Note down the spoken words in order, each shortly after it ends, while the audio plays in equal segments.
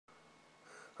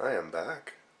I am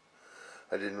back.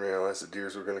 I didn't realize the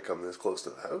deers were going to come this close to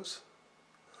the house.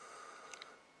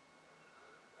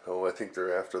 Oh, I think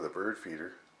they're after the bird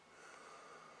feeder.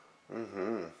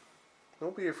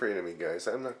 Don't be afraid of me, guys.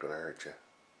 I'm not going to hurt you.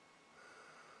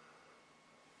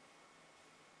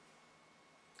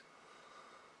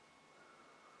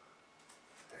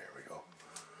 There we go.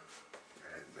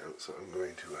 We're heading out, so I'm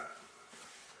going to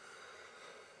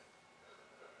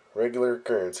regular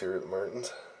occurrence here at the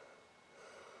Martins.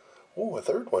 Oh, a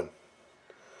third one.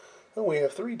 Oh, we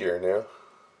have 3 deer now. There's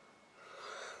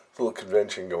a little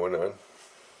convention going on.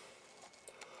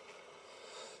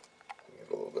 Get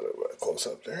a little bit of a close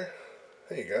up there.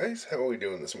 Hey guys, how are we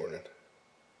doing this morning?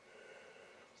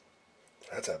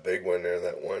 That's a big one there,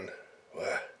 that one.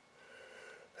 Wow.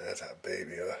 That's a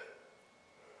baby, huh?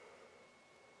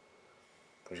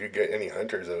 If you get any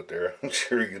hunters out there, I'm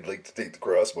sure you'd like to take the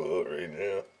crossbow out right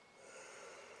now.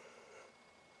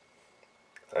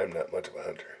 I'm not much of a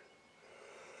hunter.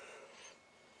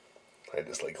 I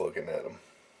just like looking at them.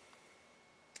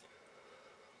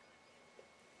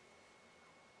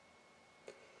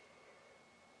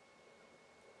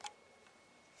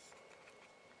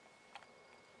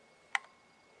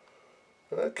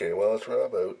 Okay, well, let's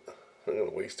rub out. I'm not going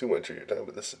to waste too much of your time,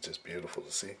 but this is just beautiful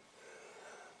to see.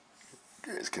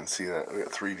 You guys can see that. We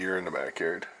got 3 deer in the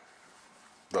backyard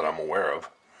that I'm aware of.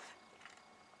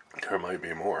 There might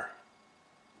be more.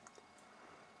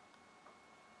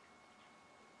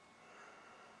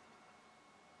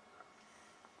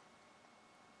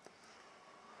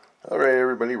 Alright,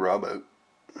 everybody, rub out.